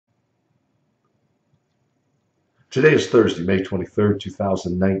Today is Thursday, May 23rd,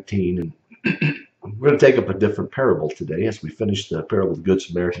 2019, and we're going to take up a different parable today as we finished the parable of the Good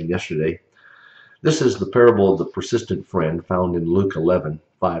Samaritan yesterday. This is the parable of the persistent friend found in Luke 11,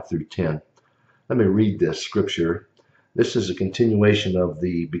 5 through 10. Let me read this scripture. This is a continuation of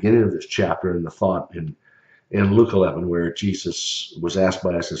the beginning of this chapter and the thought in Luke 11, where Jesus was asked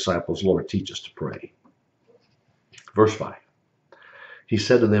by his disciples, Lord, teach us to pray. Verse 5. He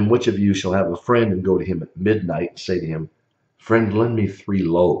said to them, which of you shall have a friend and go to him at midnight and say to him, friend, lend me 3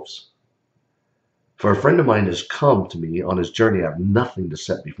 loaves. For a friend of mine has come to me on his journey. I have nothing to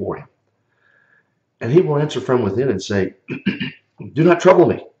set before him. And he will answer from within and say, do not trouble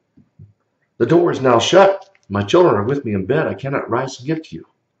me. The door is now shut. My children are with me in bed. I cannot rise and give to you.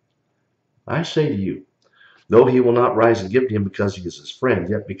 I say to you, though he will not rise and give to him because he is his friend,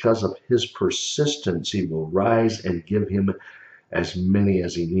 yet because of his persistence he will rise and give him as many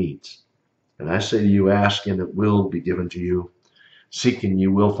as he needs. And I say to you, ask and it will be given to you. Seek and you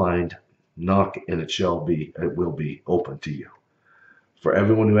will find. Knock and it will be open to you. For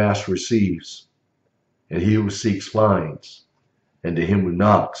everyone who asks receives, and he who seeks finds, and to him who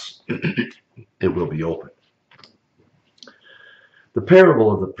knocks it will be open. The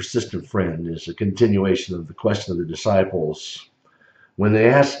parable of the persistent friend is a continuation of the question of the disciples when they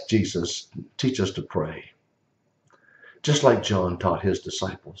asked Jesus, teach us to pray, just like John taught his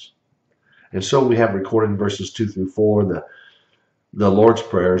disciples. And so we have recorded in verses 2 through 4 the Lord's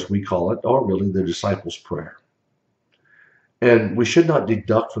Prayer, as we call it, or really the disciples' prayer. And we should not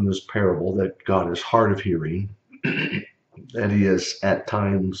deduct from this parable that God is hard of hearing, that he is at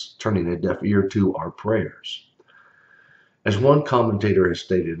times turning a deaf ear to our prayers. As one commentator has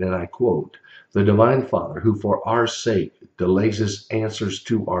stated, and I quote, the Divine Father, who for our sake delays his answers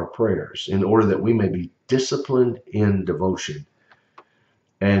to our prayers in order that we may be disciplined in devotion,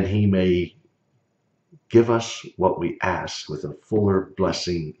 and he may give us what we ask with a fuller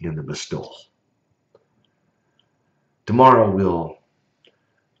blessing in the bestowal. Tomorrow we'll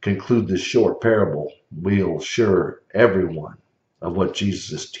conclude this short parable. We'll assure everyone of what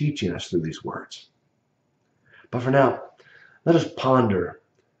Jesus is teaching us through these words. But for now, let us ponder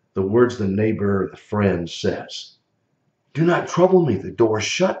the words the neighbor, the friend says. Do not trouble me. The door is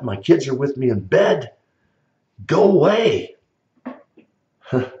shut. My kids are with me in bed. Go away.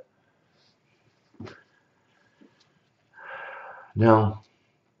 Now,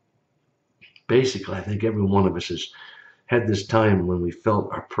 basically, I think every one of us has had this time when we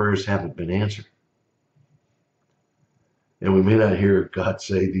felt our prayers haven't been answered. And we may not hear God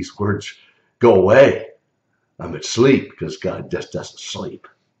say these words, go away. I'm asleep, because God just doesn't sleep.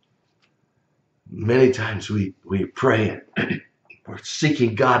 Many times we pray and we're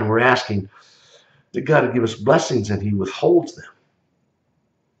seeking God and we're asking that God to give us blessings and he withholds them.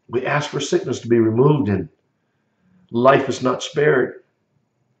 We ask for sickness to be removed and life is not spared.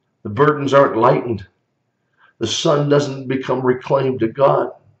 The burdens aren't lightened. The son doesn't become reclaimed to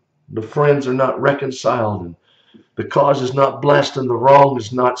God. The friends are not reconciled, and the cause is not blessed, and the wrong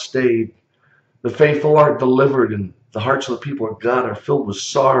is not stayed. The faithful aren't delivered, and the hearts of the people of God are filled with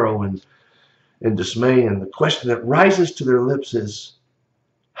sorrow and dismay. And the question that rises to their lips is,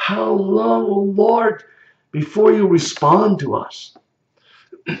 how long, O Lord, before you respond to us?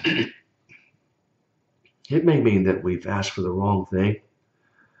 It may mean that we've asked for the wrong thing,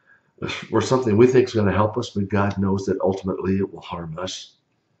 or something we think is going to help us, but God knows that ultimately it will harm us.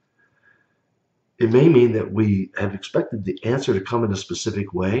 It may mean that we have expected the answer to come in a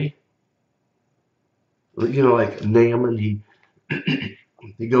specific way. You know, like Naaman, he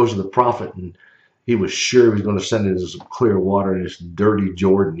goes to the prophet and he was sure he was going to send him some clear water in this dirty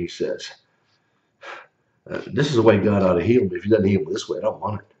Jordan. He says, this is the way God ought to heal me. If he doesn't heal me this way, I don't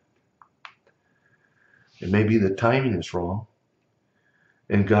want it. It may be the timing is wrong,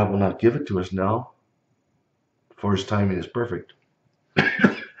 and God will not give it to us now, for his timing is perfect.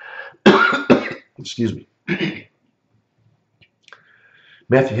 Excuse me.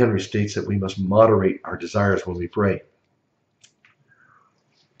 Matthew Henry states that we must moderate our desires when we pray.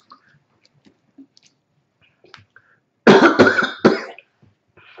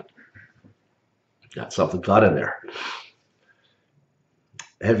 Got something caught in there.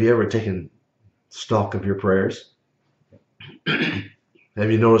 Have you ever taken stock of your prayers? Have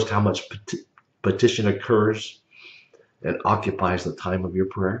you noticed how much petition occurs and occupies the time of your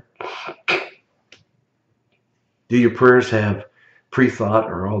prayer? Do your prayers have pre-thought,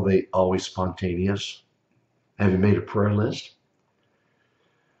 or are they always spontaneous? Have you made a prayer list?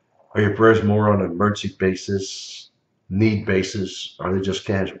 Are your prayers more on an emergency basis, need basis, or are they just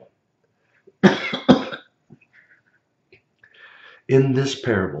casual? In this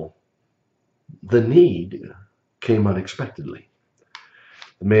parable, the need came unexpectedly.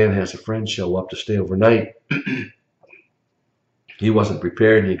 The man has a friend show up to stay overnight. He wasn't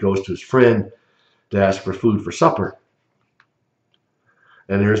prepared, and he goes to his friend to ask for food for supper.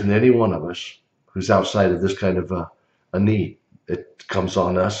 And there isn't any one of us who's outside of this kind of a need. It comes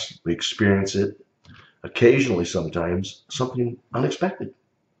on us. We experience it occasionally, sometimes, something unexpected.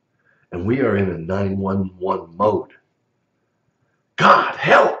 And we are in a 911 mode. God,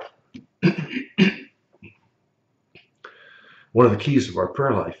 help! One of the keys of our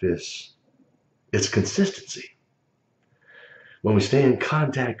prayer life is its consistency. When we stay in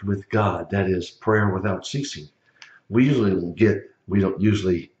contact with God, that is prayer without ceasing, we don't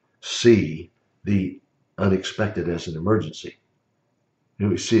usually see the unexpected as an emergency. And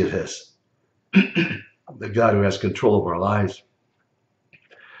we see it as the God who has control of our lives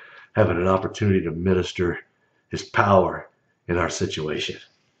having an opportunity to minister his power in our situation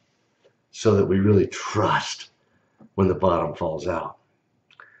so that we really trust when the bottom falls out.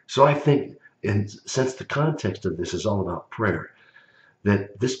 So I think, and since the context of this is all about prayer,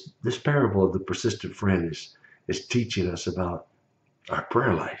 that this parable of the persistent friend is teaching us about our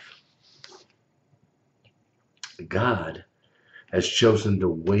prayer life. God has chosen to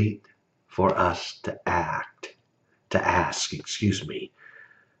wait for us to ask,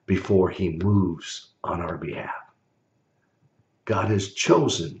 before he moves on our behalf. God has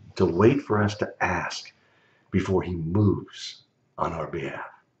chosen to wait for us to ask before he moves on our behalf.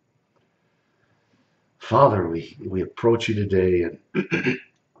 Father, we approach you today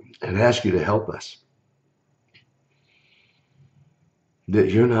and ask you to help us.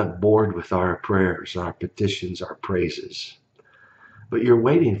 That you're not bored with our prayers, our petitions, our praises, but you're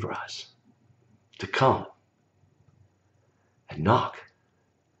waiting for us to come and knock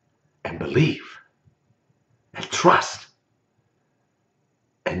and believe and trust.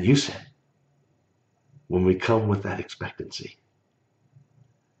 And you said, when we come with that expectancy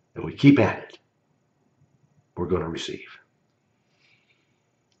and we keep at it, we're going to receive.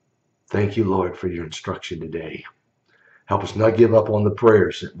 Thank you, Lord, for your instruction today. Help us not give up on the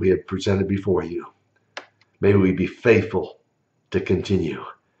prayers that we have presented before you. May we be faithful to continue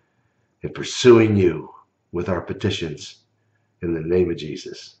in pursuing you with our petitions in the name of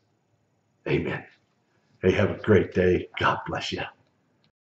Jesus. Amen. Hey, have a great day. God bless you.